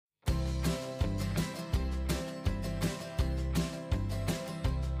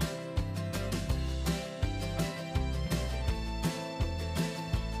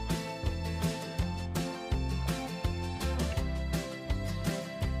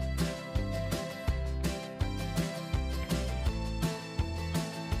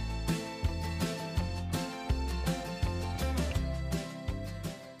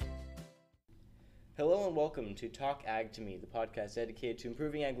Hello and welcome to Talk Ag to Me, the podcast dedicated to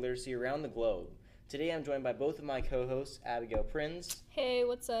improving ag literacy around the globe. Today I'm joined by both of my co-hosts, Abigail Prinz Hey,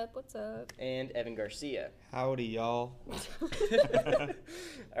 what's up? What's up? and Evan Garcia. Howdy, y'all.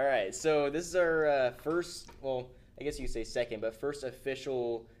 All right, so this is our first, well, I guess you could say second, but first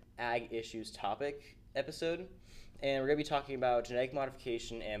official ag issues topic episode. And we're going to be talking about genetic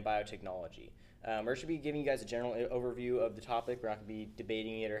modification and biotechnology. We're going to be giving you guys a general overview of the topic. We're not going to be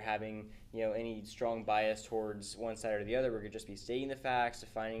debating it or having any strong bias towards one side or the other. We're going to just be stating the facts,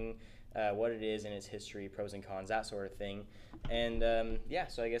 defining what it is and its history, pros and cons, that sort of thing. And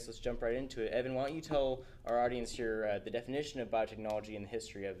so I guess let's jump right into it. Evan, why don't you tell our audience here the definition of biotechnology and the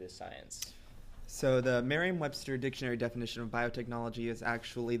history of this science? So the Merriam-Webster dictionary definition of biotechnology is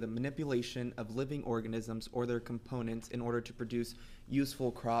actually the manipulation of living organisms or their components in order to produce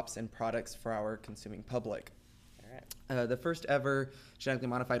useful crops and products for our consuming public. All right. The first ever genetically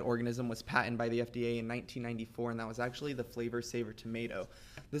modified organism was patented by the FDA in 1994, and that was actually the Flavor Saver tomato.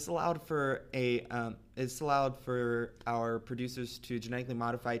 This allowed for our producers to genetically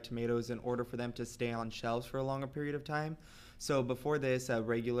modify tomatoes in order for them to stay on shelves for a longer period of time. So before this, a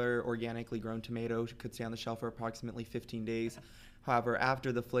regular organically grown tomato could stay on the shelf for approximately 15 days. However,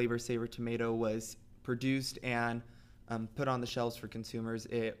 after the Flavor Saver tomato was produced and put on the shelves for consumers,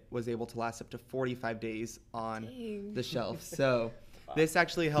 it was able to last up to 45 days on the shelf. So this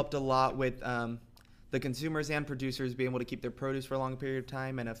actually helped a lot with the consumers and producers being able to keep their produce for a long period of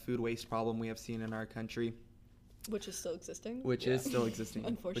time, and a food waste problem we have seen in our country. Which is still existing. Which is still existing,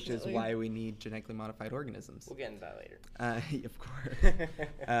 Unfortunately. which is why we need genetically modified organisms. We'll get into that later. Of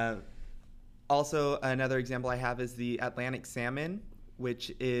course. Also, another example I have is the Atlantic salmon,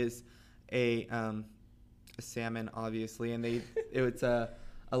 which is a salmon, obviously, and it's a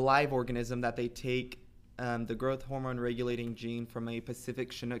live organism that they take the growth hormone regulating gene from a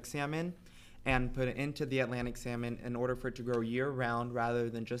Pacific Chinook salmon and put it into the Atlantic salmon in order for it to grow year-round rather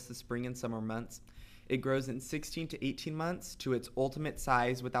than just the spring and summer months. It grows in 16 to 18 months to its ultimate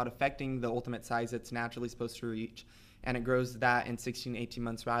size without affecting the ultimate size it's naturally supposed to reach. And it grows that in 16 to 18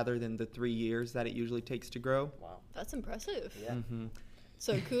 months rather than the 3 years that it usually takes to grow. Wow. That's impressive. Yeah. Mm-hmm.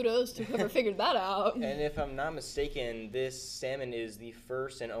 So kudos to whoever figured that out. And if I'm not mistaken, this salmon is the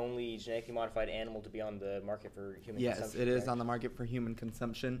first and only genetically modified animal to be on the market for human consumption. Yes, it is on the market for human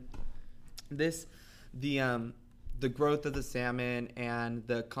consumption. The growth of the salmon and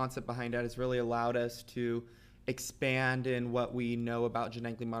the concept behind that has really allowed us to expand in what we know about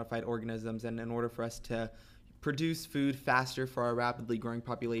genetically modified organisms, and in order for us to produce food faster for our rapidly growing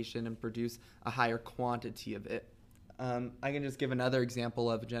population and produce a higher quantity of it. I can just give another example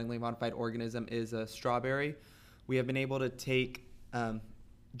of a genetically modified organism is a strawberry. We have been able to take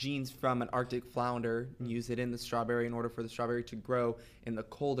genes from an Arctic flounder and use it in the strawberry in order for the strawberry to grow in the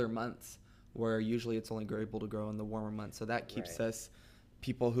colder months, where usually it's only able to grow in the warmer months. So that keeps us,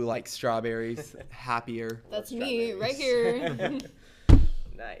 people who like strawberries, happier. That's me right here.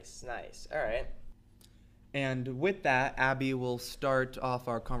 Nice. All right. And with that, Abby will start off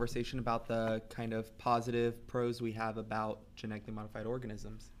our conversation about the kind of positive pros we have about genetically modified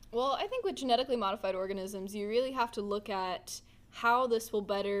organisms. Well, I think with genetically modified organisms, you really have to look at how this will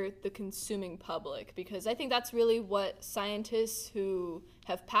better the consuming public, because I think that's really what scientists who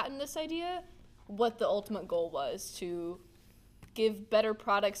have patented this idea, what the ultimate goal was, to give better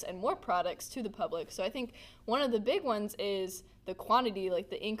products and more products to the public. So I think one of the big ones is the quantity, like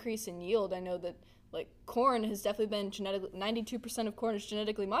the increase in yield. I know that corn has definitely been 92% of corn is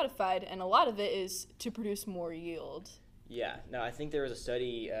genetically modified, and a lot of it is to produce more yield. Yeah, no, I think there was a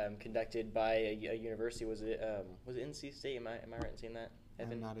study conducted by a university. Was it NC State? Am I right in saying that,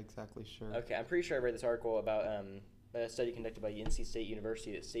 Evan? I'm not exactly sure. Okay, I'm pretty sure I read this article about a study conducted by NC State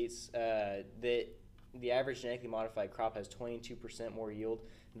University that states that the average genetically modified crop has 22% more yield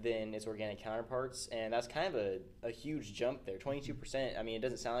than its organic counterparts, and that's kind of a huge jump there. 22%. I mean, it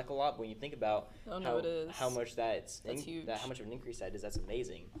doesn't sound like a lot, but when you think about how much that's huge. How much of an increase that is, that's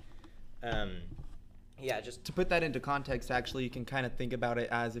amazing. Just to put that into context, actually, you can kind of think about it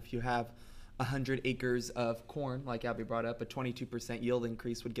as if you have 100 acres of corn, like Abby brought up, a 22% yield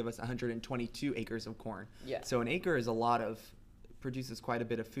increase would give us 122 acres of corn. Yeah. So an acre is produces quite a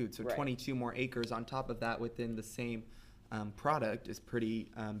bit of food. So 22 more acres on top of that within the same product is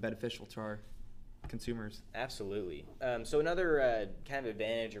pretty beneficial to our consumers. Absolutely. So another kind of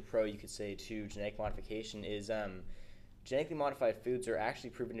advantage or pro you could say to genetic modification is genetically modified foods are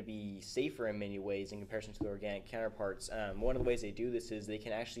actually proven to be safer in many ways in comparison to their organic counterparts. One of the ways they do this is they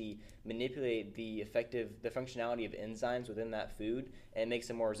can actually manipulate the functionality of enzymes within that food, and makes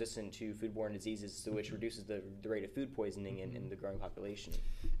them more resistant to foodborne diseases, so which reduces the rate of food poisoning in the growing population.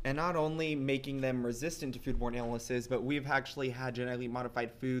 And not only making them resistant to foodborne illnesses, but we've actually had genetically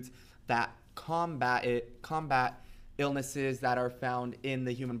modified foods that combat illnesses that are found in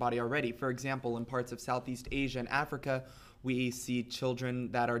the human body already. For example, in parts of Southeast Asia and Africa, we see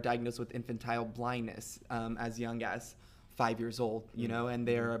children that are diagnosed with infantile blindness as young as 5 years old, and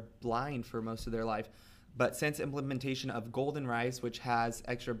they're blind for most of their life. But since implementation of golden rice, which has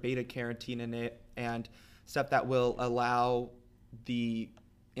extra beta carotene in it and stuff that will allow the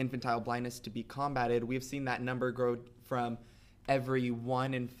infantile blindness to be combated, we've seen that number grow from every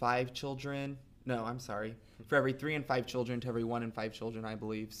 1 in 5 children. No, I'm sorry. For every 3 in 5 children to every 1 in 5 children, I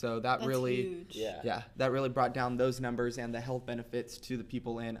believe. So that's really huge. That really brought down those numbers and the health benefits to the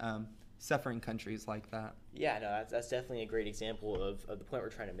people in suffering countries like that. Yeah, no, that's definitely a great example of the point we're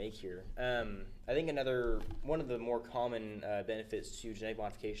trying to make here. I think one of the more common benefits to genetic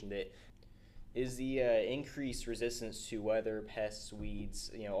modification that is the increased resistance to weather, pests,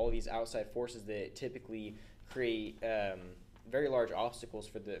 weeds, all these outside forces that typically create very large obstacles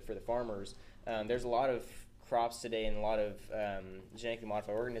for the farmers. There's a lot of crops today and a lot of genetically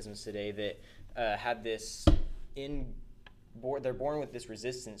modified organisms today that have this they're born with this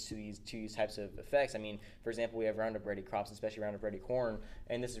resistance to these types of effects. I mean, for example, we have Roundup Ready crops, especially Roundup Ready corn,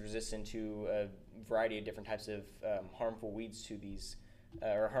 and this is resistant to a variety of different types of harmful weeds to these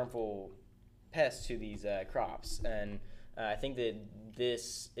or harmful pests to these crops. And I think that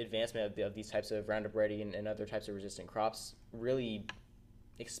this advancement of these types of Roundup Ready and other types of resistant crops really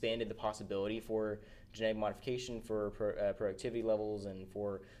expanded the possibility for genetic modification, for productivity levels, and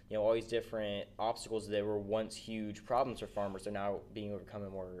for all these different obstacles that were once huge problems for farmers are now being overcome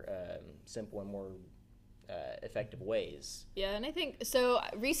in more simple and more effective ways. Yeah, and I think so.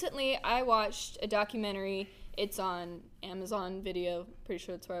 Recently, I watched a documentary. It's on Amazon Video. Pretty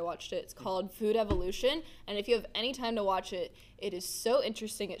sure that's where I watched it. It's called Food Evolution, and if you have any time to watch it, it is so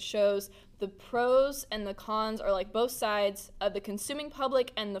interesting. It shows the pros and the cons, or like both sides of the consuming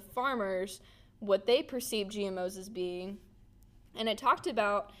public and the farmers, what they perceive GMOs as being. And it talked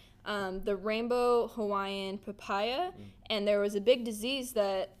about the rainbow Hawaiian papaya, and there was a big disease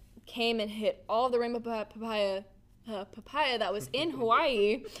that came and hit all the rainbow papaya that was in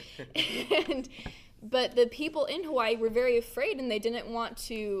Hawaii. But the people in Hawaii were very afraid, and they didn't want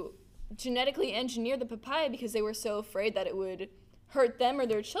to genetically engineer the papaya because they were so afraid that it would hurt them or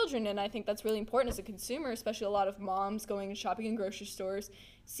their children. And I think that's really important as a consumer, especially a lot of moms going and shopping in grocery stores,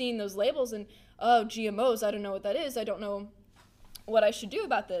 seeing those labels and, oh, GMOs, I don't know what that is. I don't know what I should do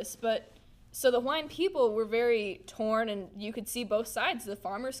about this. But so the Hawaiian people were very torn, and you could see both sides. The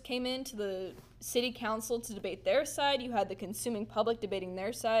farmers came into the city council to debate their side. You had the consuming public debating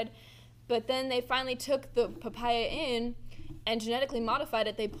their side. But then they finally took the papaya in and genetically modified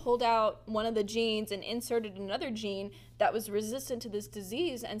it. They pulled out one of the genes and inserted another gene that was resistant to this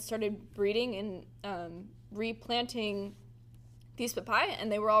disease and started breeding and replanting these papaya,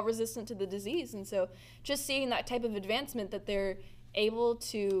 and they were all resistant to the disease. And so just seeing that type of advancement, that they're able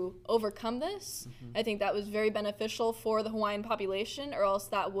to overcome this, I think that was very beneficial for the Hawaiian population, or else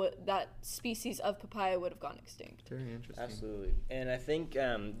that species of papaya would have gone extinct. Very interesting. Absolutely. And I think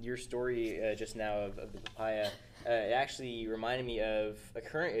your story just now of the papaya, it actually reminded me of a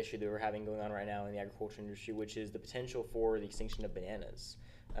current issue that we're having going on right now in the agriculture industry, which is the potential for the extinction of bananas.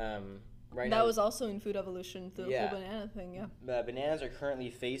 That was also in Food Evolution, the whole banana thing, yeah. Bananas are currently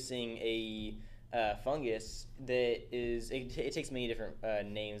facing a fungus that is, it takes many different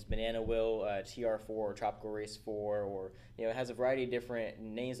names, banana will, TR4, or tropical race 4, or it has a variety of different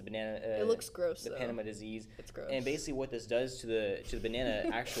names of banana. It looks gross. The though. Panama disease. It's gross. And basically, what this does to the banana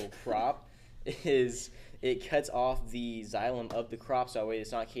actual crop is it cuts off the xylem of the crop, so that way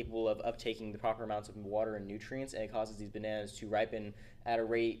it's not capable of uptaking the proper amounts of water and nutrients, and it causes these bananas to ripen at a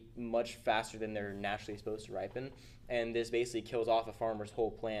rate much faster than they're naturally supposed to ripen. And this basically kills off a farmer's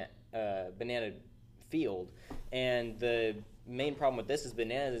whole plant banana field. And the main problem with this is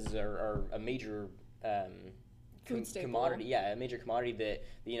bananas are a major commodity. Yeah, a major commodity that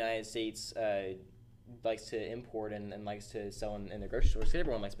the United States likes to import and likes to sell in the grocery stores. 'Cause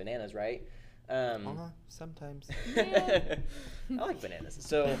everyone likes bananas, right? Sometimes. Yeah. I like bananas.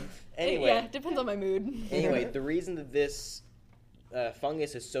 So anyway, yeah, depends on my mood. Anyway, the reason that this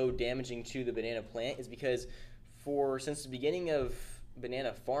fungus is so damaging to the banana plant is because since the beginning of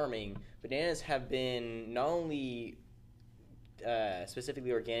banana farming, bananas have been not only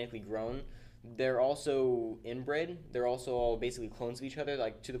specifically organically grown they're also inbred. They're also all basically clones of each other,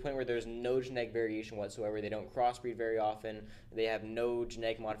 like to the point where there's no genetic variation whatsoever. They don't crossbreed very often. They have no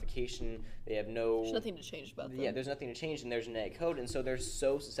genetic modification. They have no. There's nothing to change about them. Yeah, there's nothing to change in their genetic code, and so they're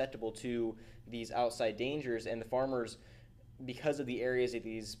so susceptible to these outside dangers. And the farmers, because of the areas that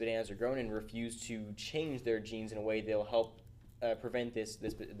these bananas are grown in, refuse to change their genes in a way that'll help prevent this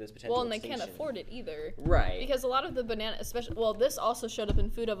potential. Well, and they extinction. can't afford it either. Right. Because a lot of the banana, especially, well, this also showed up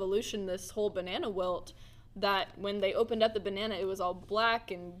in Food Evolution, this whole banana wilt, that when they opened up the banana, it was all black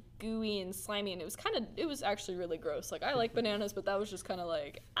and gooey and slimy, and it was actually really gross. Like, I like bananas, but that was just kind of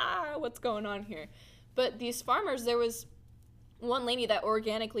like, what's going on here? But these farmers, there was one lady that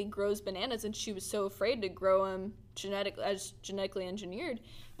organically grows bananas, and she was so afraid to grow them genetically engineered.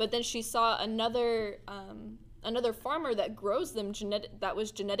 But then she saw another farmer that grows them that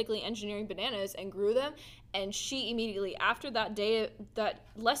was genetically engineering bananas and grew them, and she immediately, after that day, that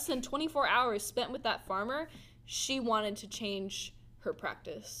less than 24 hours spent with that farmer, she wanted to change her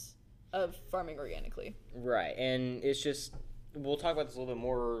practice of farming organically. Right, and it's just, we'll talk about this a little bit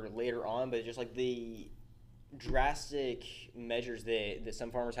more later on, but just like the drastic measures that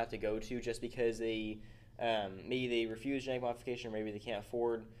some farmers have to go to just because they maybe they refuse genetic modification, or maybe they can't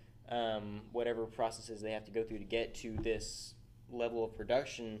afford whatever processes they have to go through to get to this level of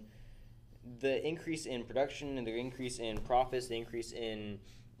production. The increase in production and the increase in profits, the increase in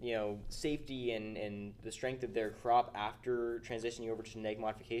safety and the strength of their crop after transitioning over to genetic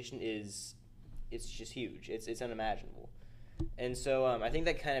modification it's just huge. It's unimaginable. And so I think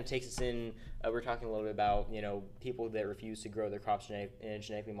that kind of takes us in. We're talking a little bit about people that refuse to grow their crops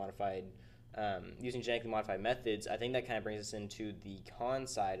genetically modified, using genetically modified methods. I think that kind of brings us into the con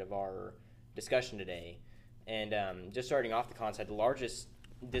side of our discussion today. And just starting off the con side, the largest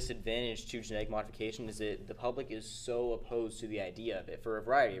disadvantage to genetic modification is that the public is so opposed to the idea of it for a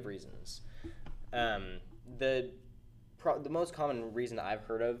variety of reasons. The most common reason that I've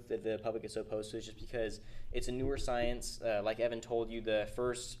heard of that the public is so opposed to is just because it's a newer science. Like Evan told you, the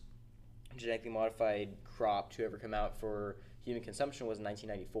first genetically modified crop to ever come out for human consumption was in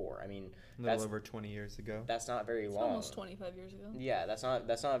 1994. I mean, a little over 20 years ago. That's not very long. Almost 25 years ago. Yeah, that's not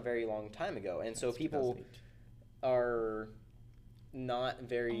a very long time ago. And so people 2008. are not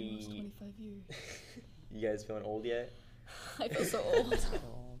very. Almost 25 years. You guys feeling old yet? I feel so old.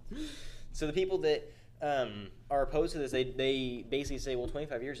 So the people that are opposed to this, they basically say, well,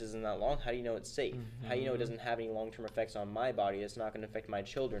 25 years isn't that long. How do you know it's safe? Mm-hmm. How do you know it doesn't have any long-term effects on my body? It's not going to affect my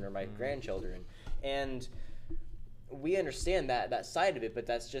children or my grandchildren. And we understand that side of it, but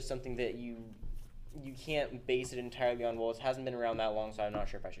that's just something that you can't base it entirely on, well, it hasn't been around that long, so I'm not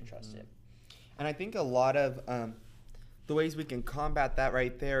sure if I should trust it. And I think a lot of the ways we can combat that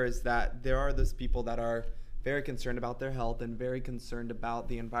right there is that there are those people that are very concerned about their health and very concerned about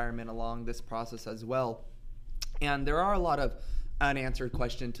the environment along this process as well. And there are a lot of unanswered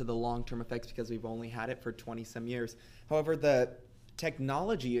questions to the long-term effects because we've only had it for 20-some years. However, the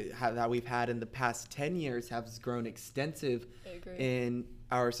technology that we've had in the past 10 years has grown extensive in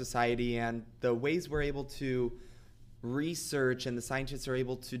our society, and the ways we're able to research and the scientists are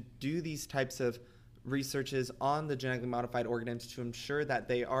able to do these types of researches on the genetically modified organisms to ensure that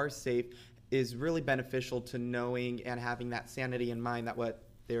they are safe is really beneficial to knowing and having that sanity in mind that what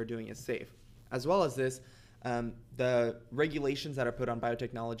they're doing is safe. As well as this, the regulations that are put on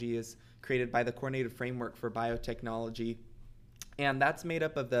biotechnology is created by the Coordinated Framework for Biotechnology, and that's made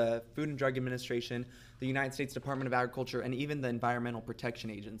up of the Food and Drug Administration, the United States Department of Agriculture, and even the Environmental Protection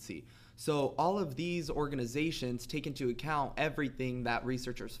Agency. So all of these organizations take into account everything that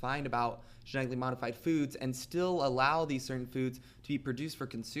researchers find about genetically modified foods and still allow these certain foods to be produced for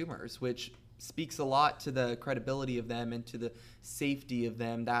consumers, which speaks a lot to the credibility of them and to the safety of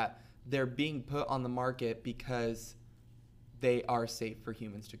them, that they're being put on the market because they are safe for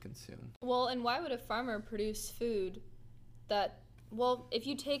humans to consume. Well, and why would a farmer produce food that, well, if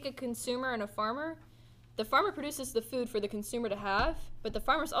you take a consumer and a farmer, the farmer produces the food for the consumer to have, but the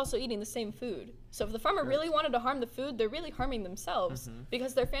farmer's also eating the same food. So if the farmer really wanted to harm the food, they're really harming themselves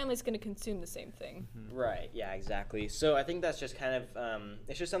because their family's going to consume the same thing. Right, yeah, exactly. So I think that's just kind of,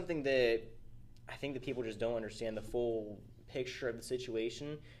 it's just something that I think that people just don't understand the full picture of the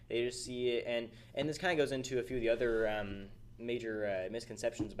situation. They just see it, and this kind of goes into a few of the other major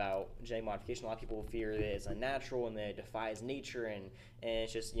misconceptions about genetic modification. A lot of people fear that it's unnatural and that it defies nature, and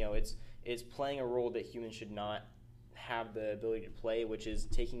it's just, it's playing a role that humans should not have the ability to play, which is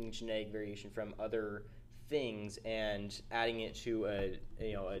taking genetic variation from other things and adding it to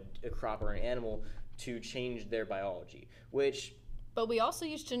a crop or an animal to change their biology. But we also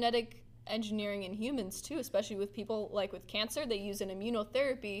use genetic engineering in humans too, especially with people like with cancer. They use an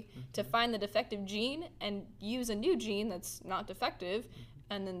immunotherapy to find the defective gene and use a new gene that's not defective,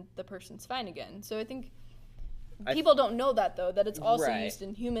 and then the person's fine again. So I think people don't know that, though, that it's also Right. used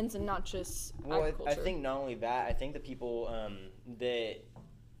in humans and not just Well, agriculture. I think not only that, I think the people that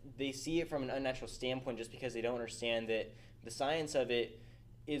they see it from an unnatural standpoint just because they don't understand that the science of it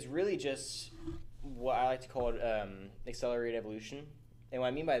is really just what I like to call it accelerated evolution. And what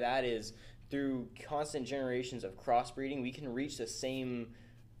I mean by that is through constant generations of crossbreeding, we can reach the same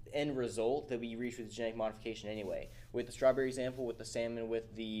end result that we reach with genetic modification anyway. With the strawberry example, with the salmon,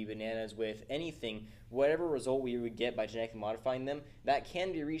 with the bananas, with anything, whatever result we would get by genetically modifying them, that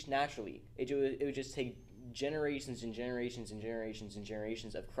can be reached naturally. It would just take generations and generations and generations and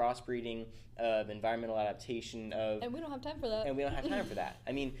generations of crossbreeding, of environmental adaptation, of And we don't have time for that. and we don't have time for that.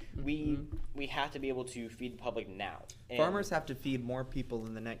 I mean, we have to be able to feed the public now. And Farmers have to feed more people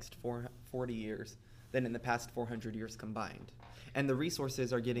in the next 40 years than in the past 400 years combined. And the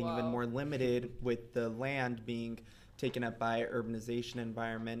resources are getting even Wow. more limited with the land being taken up by urbanization,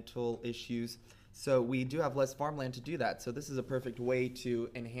 environmental issues. So we do have less farmland to do that. So this is a perfect way to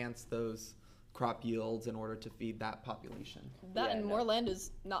enhance those crop yields in order to feed that population. That Yeah, and no. more land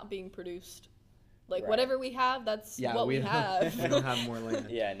is not being produced. Like, Right. whatever we have, that's what we have. we don't have more land.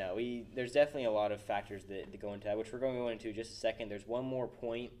 Yeah, no, there's definitely a lot of factors that go into that, which we're going to go into in just a second. There's one more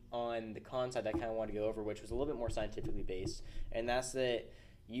point on the con side that I kind of want to go over, which was a little bit more scientifically based, and that's that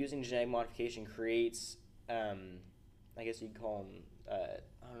using genetic modification creates, I guess you'd call them,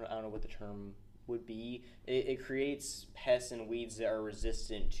 I don't know what the term would be. It creates pests and weeds that are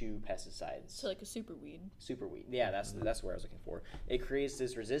resistant to pesticides. So, like a super weed. Superweed. Yeah, that's where I was looking for. It creates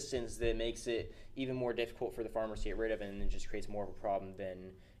this resistance that makes it even more difficult for the farmers to get rid of, and it just creates more of a problem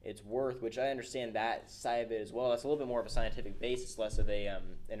than it's worth. Which I understand that side of it as well. That's a little bit more of a scientific base. It's less of an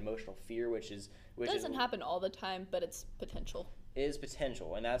emotional fear, which Doesn't happen all the time, but it's potential. is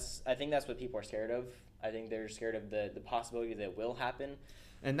potential, and I think that's what people are scared of. I think they're scared of the possibility that it will happen.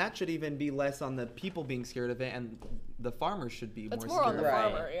 And that should even be less on the people being scared of it, and the farmers should be It's more more on scared the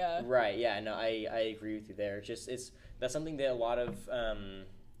of it. farmer, yeah. Right. Yeah. No, I agree with you there. That's something that a lot of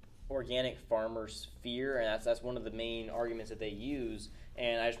organic farmers fear, and that's one of the main arguments that they use.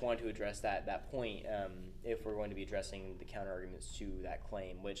 And I just wanted to address that point if we're going to be addressing the counter arguments to that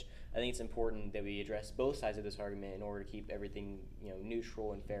claim, which I think it's important that we address both sides of this argument in order to keep everything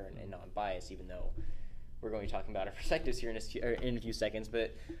neutral and fair and non-biased, even though we're going to be talking about our perspectives here in a few seconds.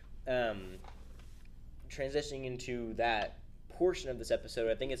 But transitioning into that portion of this episode,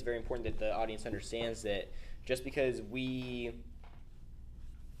 I think it's very important that the audience understands that just because we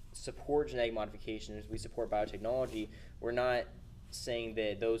support genetic modifications, we support biotechnology, we're not saying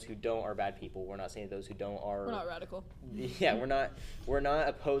that those who don't are bad people. We're not saying that those who don't are... We're not radical. Yeah, we're not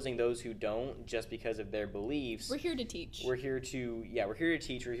opposing those who don't just because of their beliefs. We're here to teach. We're here to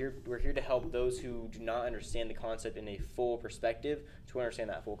teach. We're here to help those who do not understand the concept in a full perspective to understand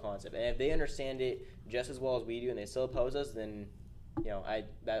that full concept. And if they understand it just as well as we do, and they still oppose us, then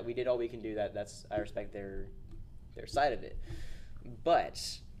we did all we can do. I respect their side of it.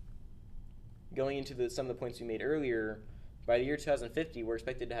 But going into some of the points we made earlier, by the year 2050, we're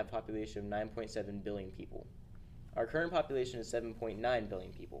expected to have a population of 9.7 billion people. Our current population is 7.9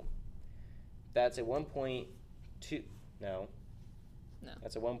 billion people. That's a 1.2. No.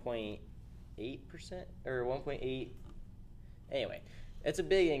 That's a 1.8% or 1.8. Anyway, it's a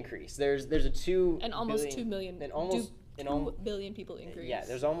big increase. There's a 2 and almost billion, 2 million. and almost 2 billion people increase. Yeah,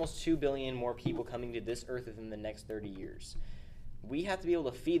 there's almost 2 billion more people coming to this earth within the next 30 years. We have to be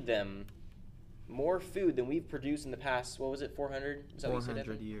able to feed them more food than we've produced in the past, 400? Is that what you said,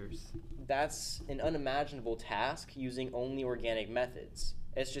 400 Evan? years. That's an unimaginable task using only organic methods.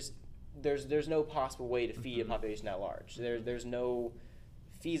 It's just there's no possible way to feed a population that large. There's no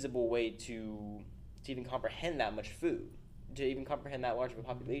feasible way to even comprehend that much food, to even comprehend that large of a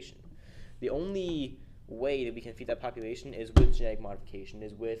population. The only way that we can feed that population is with genetic modification,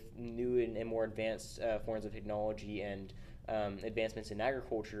 is with new and more advanced forms of technology and advancements in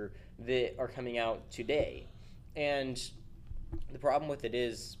agriculture that are coming out today. And the problem with it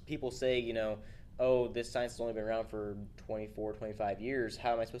is people say, oh, this science has only been around for 24, 25 years.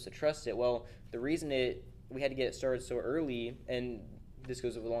 How am I supposed to trust it? Well, the reason we had to get it started so early, and this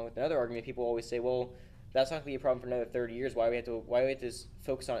goes along with another argument, people always say, well, that's not going to be a problem for another 30 years. Why do we have to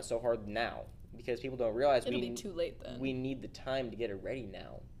focus on it so hard now? Because people don't realize It'll be too late then. We need the time to get it ready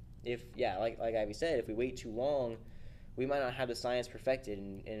now. Like Ivy said, if we wait too long, we might not have the science perfected,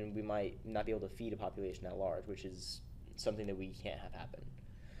 and we might not be able to feed a population at large, which is something that we can't have happen.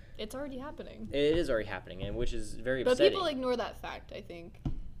 It's already happening. It is already happening, and which is very But upsetting. people ignore that fact, I think.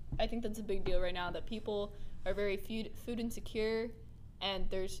 I think that's a big deal right now, that people are very food insecure, and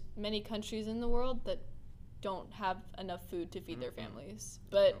there's many countries in the world that don't have enough food to feed their families.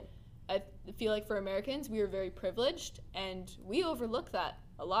 But I feel like for Americans, we are very privileged, and we overlook that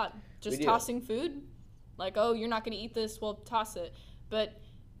a lot. Just tossing food, like, oh, you're not going to eat this, well, toss it. But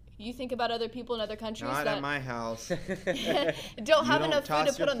you think about other people in other countries Not that at my house. don't have enough food to toss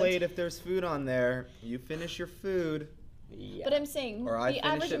put your on the plate if there's food on there. You finish your food. Yeah. But I'm saying Or I the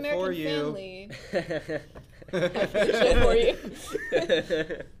finish average it American for you. family. I finish it for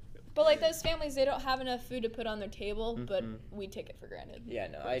you. But like those families, they don't have enough food to put on their table, but we take it for granted. Yeah,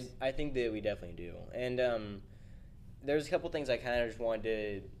 no, I think that we definitely do. And there's a couple things I kind of just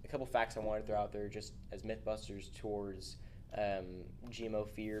wanted a couple facts I wanted to throw out there just as mythbusters towards GMO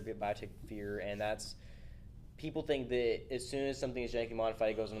fear, biotech fear, and that's people think that as soon as something is genetically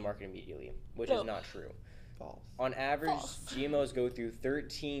modified, it goes on the market immediately, which is not true. False. On average, GMOs go through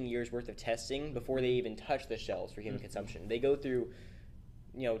 13 years worth of testing before they even touch the shelves for human consumption. They go through,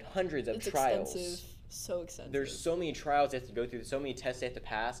 hundreds of trials. Expensive. So expensive. There's so many trials they have to go through, so many tests they have to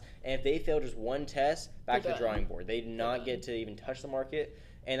pass, and if they fail just one test, back to the drawing board. They do not get to even touch the market,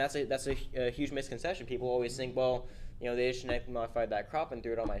 and that's a huge misconception. People always think, well, they just genetically modified that crop and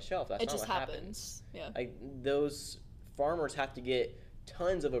threw it on my shelf. That's not what happens. Yeah. Like, those farmers have to get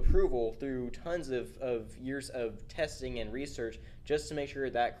tons of approval through tons of years of testing and research just to make sure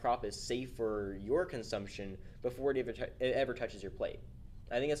that crop is safe for your consumption before it ever touches your plate.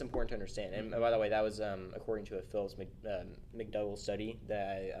 I think that's important to understand. And by the way, that was according to a Phillips McDougall study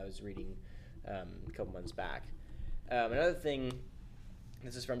that I was reading a couple months back. Another thing,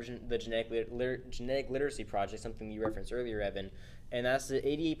 this is from the Genetic Literacy Project, something you referenced earlier, Evan, and that's that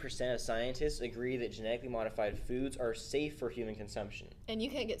 88% of scientists agree that genetically modified foods are safe for human consumption. And you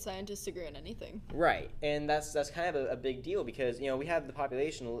can't get scientists to agree on anything. Right, and that's kind of a big deal because we have the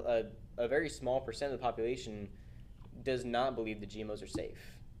population, a very small percent of the population does not believe that GMOs are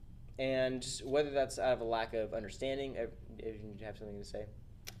safe, and whether that's out of a lack of understanding. If you have something to say.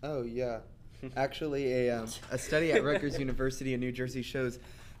 Oh yeah, actually, a study at Rutgers University in New Jersey shows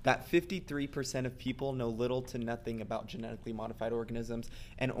that 53% of people know little to nothing about genetically modified organisms,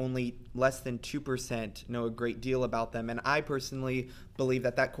 and only less than 2% know a great deal about them. And I personally believe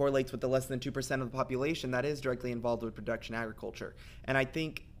that correlates with the less than 2% of the population that is directly involved with production agriculture. And I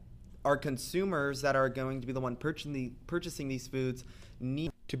think our consumers that are going to be the one purchasing these foods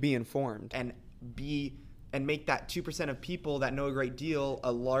need to be informed and make that 2% of people that know a great deal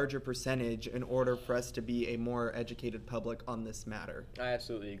a larger percentage in order for us to be a more educated public on this matter. I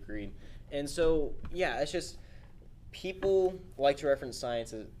absolutely agree. And so, yeah, it's just people like to reference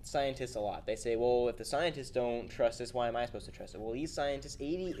scientists a lot. They say, well, if the scientists don't trust this, why am I supposed to trust it? Well, these scientists,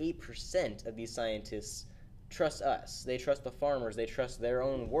 88% of these scientists trust us. They trust the farmers. They trust their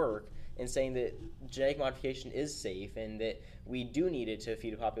own work in saying that genetic modification is safe and that we do need it to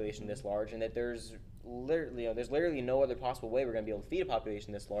feed a population this large, and that there's literally no other possible way we're going to be able to feed a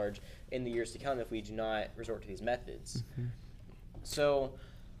population this large in the years to come if we do not resort to these methods. Mm-hmm. So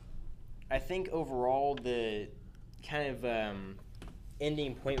I think overall the kind of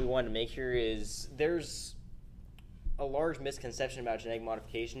ending point we wanted to make here is there's a large misconception about genetic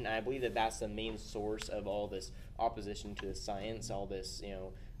modification, and I believe that that's the main source of all this opposition to the science, all this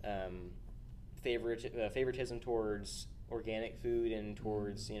favoritism towards organic food and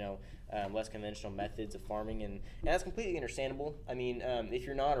towards less conventional methods of farming, and that's completely understandable. I mean, if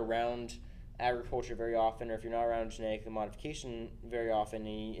you're not around agriculture very often, or if you're not around genetic modification very often,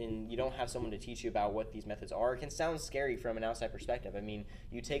 and you don't have someone to teach you about what these methods are, it can sound scary from an outside perspective. I mean,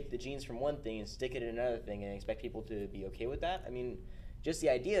 you take the genes from one thing and stick it in another thing and expect people to be okay with that. I mean, just the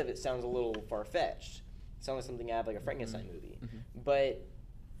idea of it sounds a little far-fetched. It sounds like something out of like a Frankenstein movie. Mm-hmm. But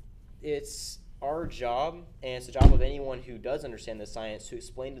it's our job, and it's the job of anyone who does understand the science, to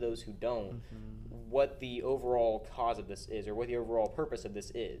explain to those who don't what the overall cause of this is, or what the overall purpose of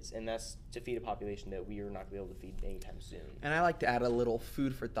this is, and that's to feed a population that we are not going to be able to feed anytime soon. And I like to add a little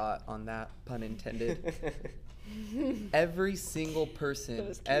food for thought on that, pun intended. Every single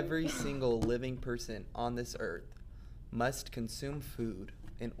person, every single living person on this earth must consume food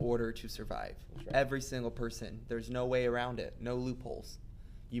in order to survive. Right. Every single person. There's no way around it, no loopholes.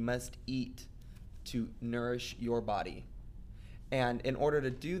 You must eat to nourish your body. And in order to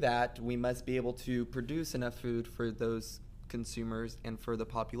do that, we must be able to produce enough food for those consumers and for the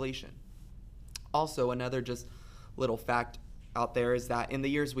population. Also, another just little fact out there is that in the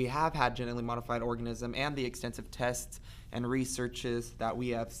years we have had genetically modified organism and the extensive tests and researches that we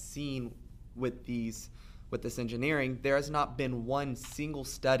have seen with this engineering, there has not been one single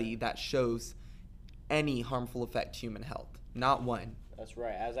study that shows any harmful effect to human health. Not one. That's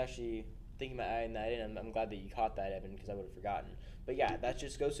right. I was actually thinking about adding that in. I'm glad that you caught that, Evan, because I would have forgotten. But yeah, that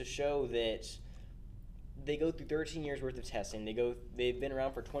just goes to show that they go through 13 years worth of testing. They've been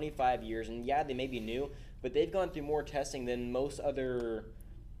around for 25 years, and yeah, they may be new, but they've gone through more testing than most other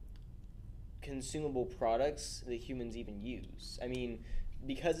consumable products that humans even use. I mean,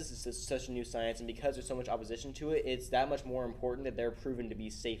 because this is such a new science and because there's so much opposition to it, it's that much more important that they're proven to be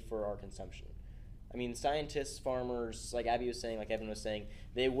safe for our consumption. I mean, scientists, farmers, like Abby was saying, like Evan was saying,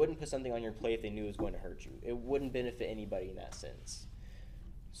 they wouldn't put something on your plate if they knew it was going to hurt you. It wouldn't benefit anybody in that sense.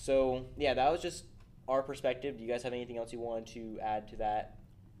 So, yeah, that was just our perspective. Do you guys have anything else you wanted to add to that?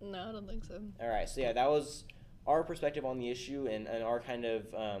 No, I don't think so. All right, so yeah, that was our perspective on the issue and our kind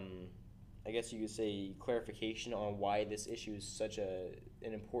of, I guess you could say, clarification on why this issue is such an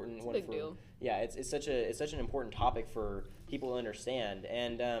important It's one. a big deal. Yeah, it's such an important topic for people to understand.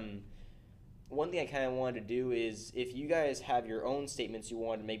 And one thing I kind of wanted to do is, if you guys have your own statements you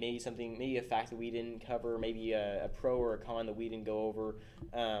want to make, maybe a fact that we didn't cover, maybe a pro or a con that we didn't go over,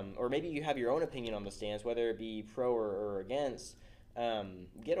 or maybe you have your own opinion on the stance, whether it be pro or against,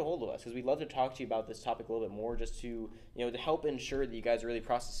 get a hold of us, because we'd love to talk to you about this topic a little bit more, just to to help ensure that you guys are really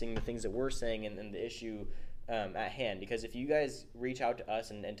processing the things that we're saying and the issue at hand. Because if you guys reach out to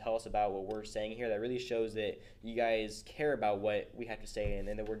us and tell us about what we're saying here, that really shows that you guys care about what we have to say and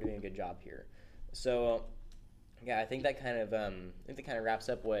that we're doing a good job here. So, yeah, I think that kind of wraps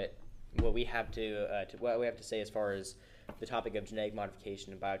up what we have to say as far as the topic of genetic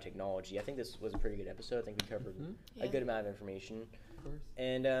modification and biotechnology. I think this was a pretty good episode. I think we covered a good amount of information. Of course.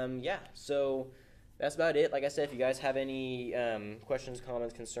 And so that's about it. Like I said, if you guys have any questions,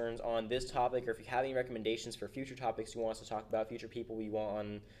 comments, concerns on this topic, or if you have any recommendations for future topics you want us to talk about, future people you want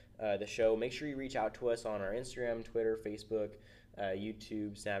on the show, make sure you reach out to us on our Instagram, Twitter, Facebook,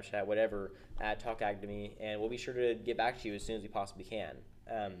 YouTube, Snapchat, whatever, at Talk Academy, and we'll be sure to get back to you as soon as we possibly can.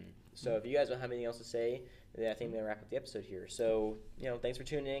 So if you guys don't have anything else to say, then I think we're going to wrap up the episode here. So, thanks for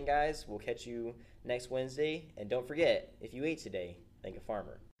tuning in, guys. We'll catch you next Wednesday. And don't forget, if you ate today, thank a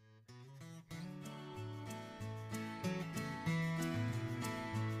farmer.